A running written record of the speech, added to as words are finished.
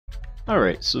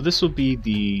Alright, so this will be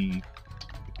the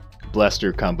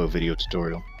blaster combo video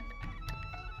tutorial.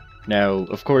 Now,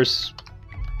 of course,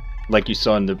 like you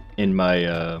saw in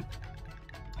my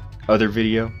other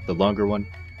video, the longer one,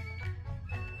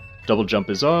 double jump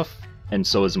is off, and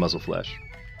so is muzzle flash.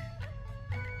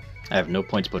 I have no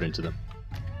points put into them.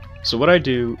 So what I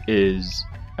do is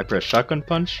I press shotgun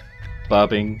punch,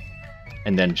 bobbing,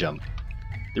 and then jump.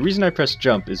 The reason I press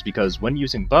jump is because when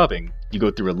using bobbing, you go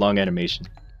through a long animation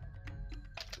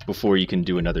before you can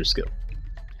do another skill.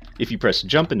 If you press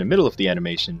jump in the middle of the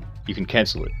animation, you can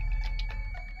cancel it.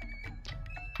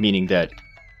 Meaning that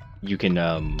you can,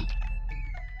 oh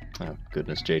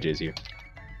goodness, JJ's here.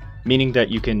 Meaning that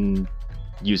you can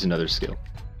use another skill.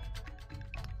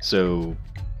 So,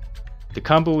 the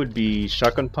combo would be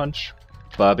shotgun punch,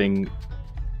 bobbing,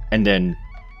 and then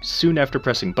soon after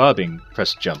pressing bobbing,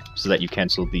 press jump, so that you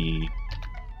cancel the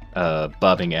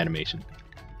bobbing animation.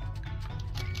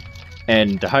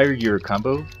 And the higher your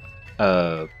combo,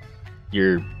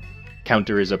 your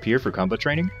counter is up here for combo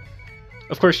training.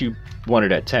 Of course you want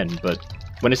it at 10, but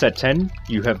when it's at 10,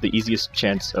 you have the easiest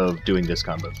chance of doing this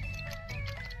combo.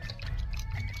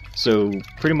 So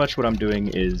pretty much what I'm doing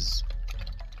is,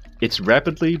 it's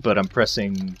rapidly, but I'm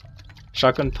pressing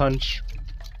shotgun punch,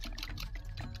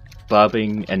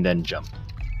 bobbing, and then jump.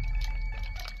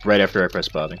 Right after I press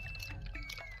bobbing.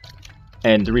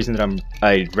 And the reason that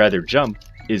I'd rather jump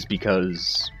is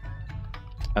because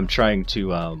I'm trying to,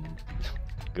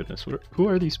 goodness, who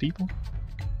are these people?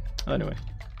 Anyway.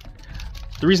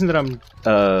 The reason that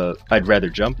I'd rather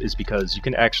jump is because you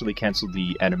can actually cancel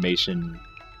the animation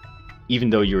even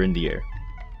though you're in the air.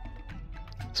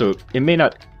 So you may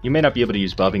not be able to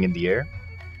use bobbing in the air,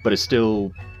 but it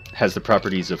still has the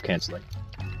properties of canceling.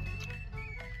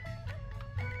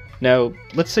 Now,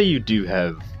 let's say you do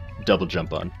have double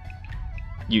jump on.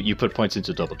 You put points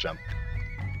into double jump.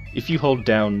 If you hold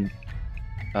down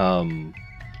and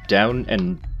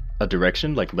a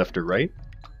direction, like left or right,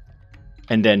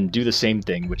 and then do the same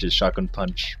thing, which is shotgun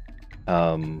punch,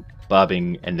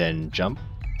 bobbing, and then jump,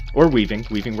 or weaving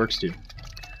works too.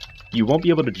 You won't be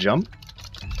able to jump,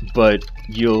 but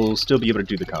you'll still be able to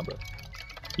do the combo.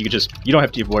 You don't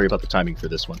have to worry about the timing for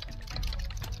this one.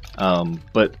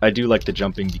 But I do like the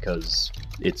jumping because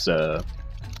it's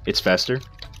faster.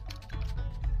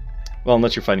 Well,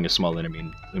 unless you're fighting a small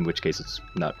enemy, in which case it's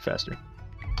not faster.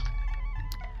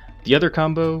 The other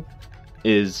combo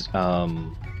is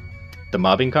the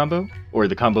mobbing combo, or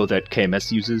the combo that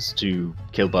KMS uses to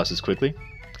kill bosses quickly,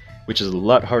 which is a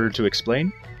lot harder to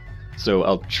explain, so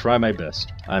I'll try my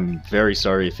best. I'm very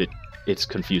sorry if it's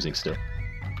confusing still.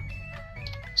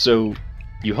 So,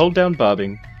 you hold down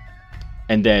bobbing,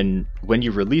 and then when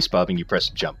you release bobbing, you press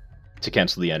jump to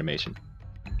cancel the animation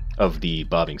of the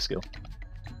bobbing skill.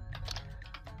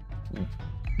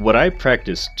 What I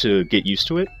practice to get used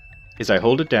to it is I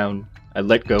hold it down, I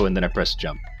let go, and then I press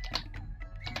jump.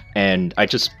 And I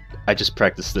just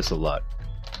practice this a lot.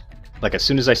 Like as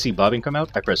soon as I see bobbing come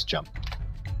out, I press jump.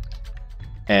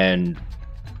 And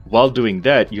while doing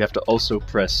that, you have to also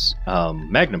press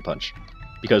Magnum Punch.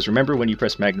 Because remember, when you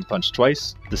press Magnum Punch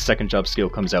twice, the second jump skill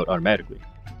comes out automatically.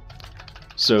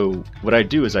 So what I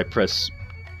do is I press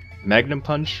Magnum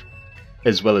Punch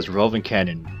as well as Revolving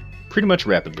Cannon pretty much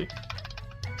rapidly,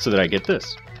 so that I get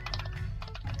this.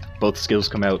 Both skills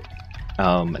come out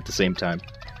at the same time,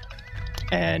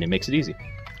 and it makes it easy.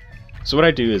 So what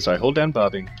I do is I hold down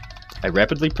bobbing, I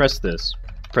rapidly press this,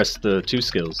 press the two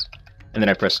skills, and then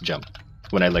I press jump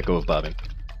when I let go of bobbing.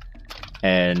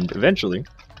 And eventually,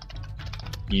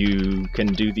 you can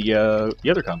do the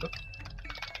other combo.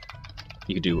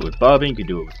 You can do it with bobbing, you can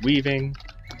do it with weaving.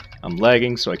 I'm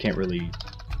lagging, so I can't really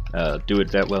do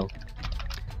it that well.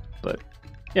 But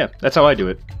yeah, that's how I do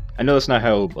it. I know that's not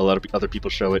how a lot of other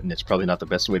people show it, and it's probably not the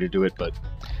best way to do it, but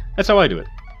that's how I do it.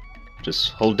 Just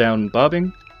hold down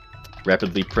bobbing,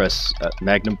 rapidly press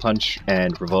Magnum Punch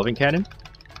and Revolving Cannon,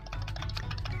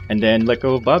 and then let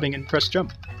go of bobbing and press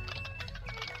jump.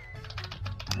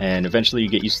 And eventually you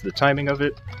get used to the timing of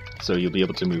it, so you'll be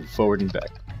able to move forward and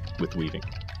back with weaving.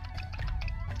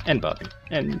 And bobbing.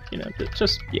 And, you know,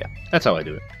 yeah, that's how I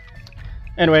do it.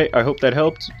 Anyway, I hope that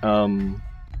helped.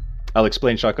 I'll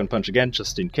explain Shotgun Punch again,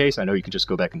 just in case. I know you can just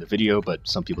go back in the video, but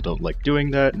some people don't like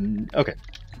doing that, and okay.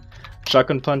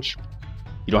 Shotgun Punch.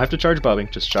 You don't have to charge bobbing,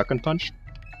 just Shotgun Punch,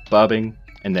 bobbing,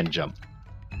 and then jump.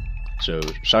 So,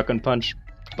 Shotgun Punch,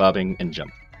 bobbing, and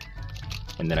jump.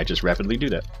 And then I just rapidly do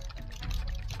that.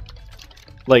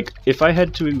 Like, if I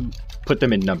had to put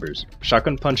them in numbers,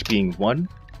 Shotgun Punch being 1,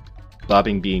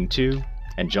 bobbing being 2,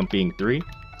 and jump being 3,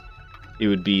 it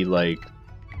would be like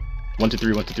 1, 2,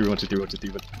 3, 1, 2, 3, 1, 2, 3, 1, 2, 3,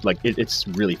 1. Like, it's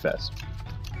really fast.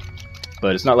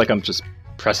 but it's not like I'm just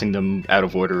pressing them out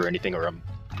of order or anything, or I'm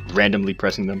randomly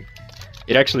pressing them.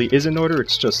 It actually is in order,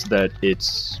 it's just that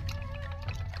it's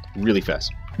really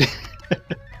fast.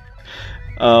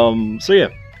 So yeah,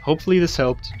 hopefully this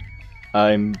helped.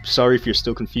 I'm sorry if you're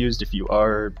still confused. If you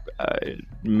are,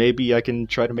 maybe I can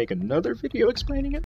try to make another video explaining it.